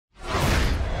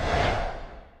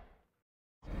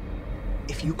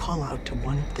If you call out to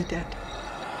one of the dead,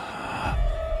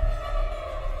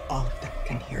 all of them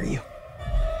can hear you.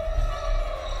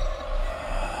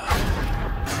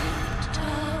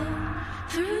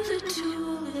 Through the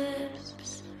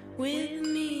tulips with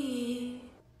me.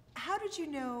 How did you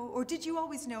know, or did you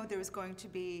always know there was going to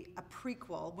be a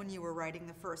prequel when you were writing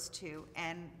the first two,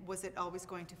 and was it always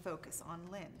going to focus on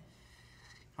Lin?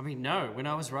 I mean, no. When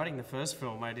I was writing the first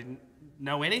film, I didn't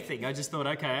know anything. I just thought,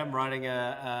 okay, I'm writing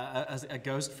a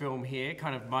ghost film here,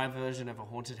 kind of my version of a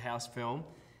haunted house film,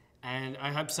 and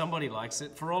I hope somebody likes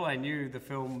it. For all I knew, the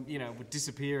film, you know, would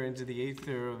disappear into the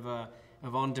ether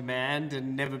of on demand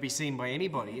and never be seen by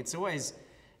anybody. It's always,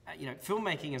 you know,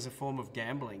 filmmaking is a form of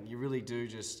gambling. You really do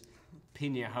just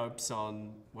pin your hopes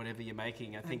on whatever you're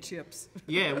making. I think and chips.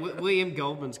 Yeah, William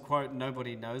Goldman's quote,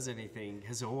 "Nobody knows anything,"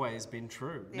 has always been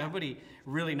true. Yeah. Nobody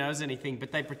really knows anything,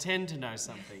 but they pretend to know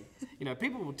something. You know,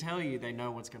 people will tell you they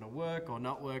know what's going to work or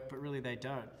not work, but really they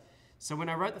don't. So when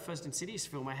I wrote the first Insidious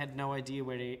film, I had no idea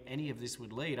where any of this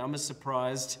would lead. I'm as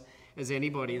surprised as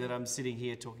anybody that I'm sitting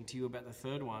here talking to you about the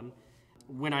third one.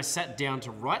 When I sat down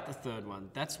to write the third one,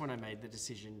 that's when I made the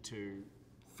decision to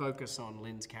focus on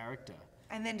Lin's character.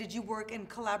 And then did you work in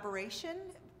collaboration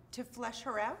to flesh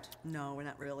her out? No,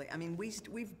 not really. I mean,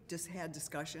 we've just had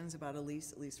discussions about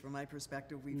Elise, at least from my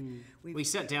perspective. We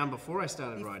sat down before I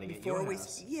started writing at your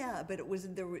house. Yeah, but it was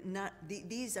there were not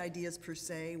these ideas per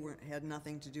se had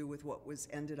nothing to do with what was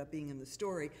ended up being in the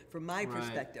story from my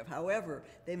perspective. However,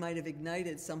 they might have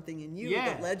ignited something in you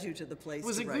that led you to the place. It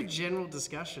was to a write. good general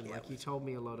discussion. Like you told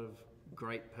me a lot of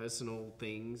great personal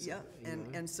things. Yeah,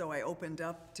 and so I opened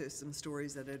up to some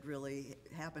stories that had really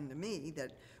happened to me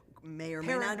that may or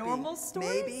may not be. Paranormal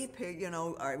stories? Maybe, you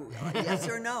know, yes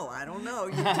or no, I don't know,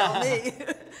 you tell me.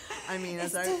 I mean,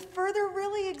 does further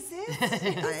really exist?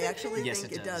 I actually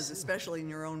think it does, especially in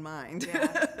your own mind.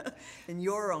 Yeah. In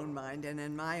your own mind and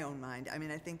in my own mind. I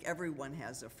mean, I think everyone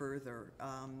has a further,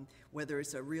 whether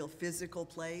it's a real physical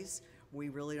place, we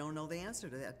really don't know the answer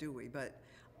to that, do we? But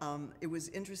it was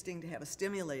interesting to have a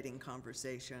stimulating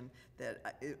conversation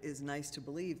that is nice to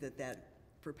believe that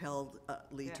propelled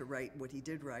Leigh to write what he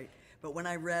did write. But when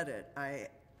I read it,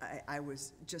 I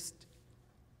was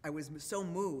so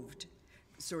moved,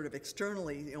 sort of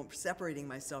externally, you know, separating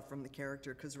myself from the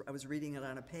character because I was reading it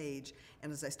on a page,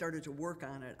 and as I started to work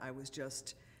on it,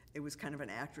 it was kind of an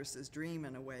actress's dream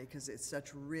in a way because it's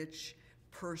such rich,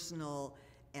 personal,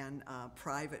 and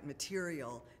private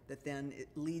material that then it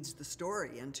leads the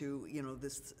story into, you know,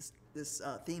 this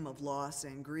theme of loss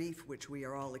and grief, which we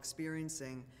are all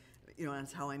experiencing. You know, and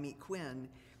it's how I meet Quinn.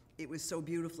 It was so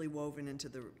beautifully woven into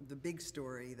the big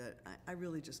story that I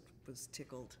really just was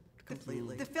tickled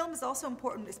completely. The film is also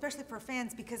important, especially for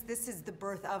fans, because this is the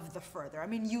birth of the further. I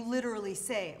mean, you literally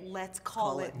say, let's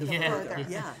call it the further.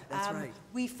 Yeah, that's right.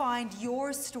 We find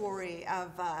your story of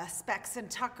Specs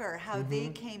and Tucker, how they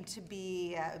came to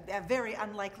be a very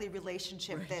unlikely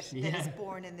relationship that is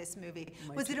born in this movie.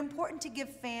 Was it important to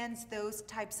give fans those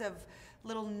types of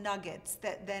little nuggets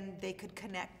that then they could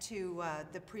connect to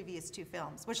the previous two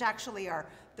films, which actually are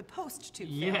the post two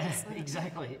films? Yeah,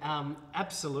 exactly.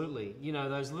 Absolutely. You know,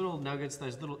 those little nuggets,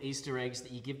 those little Easter eggs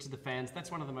that you give to the fans, that's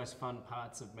one of the most fun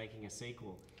parts of making a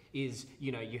sequel is,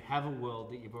 you know, you have a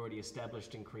world that you've already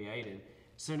established and created.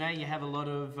 So now you have a lot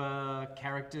of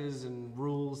characters and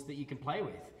rules that you can play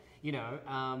with, you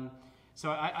know. So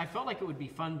I felt like it would be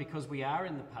fun because we are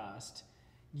in the past.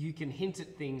 You can hint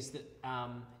at things that,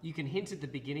 you can hint at the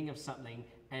beginning of something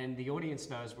and the audience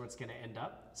knows where it's going to end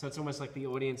up. So it's almost like the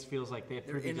audience feels like they're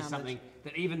privy to something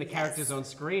that even the characters on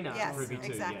screen aren't privy to.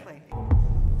 Exactly.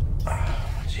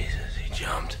 Oh, Jesus, he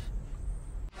jumped.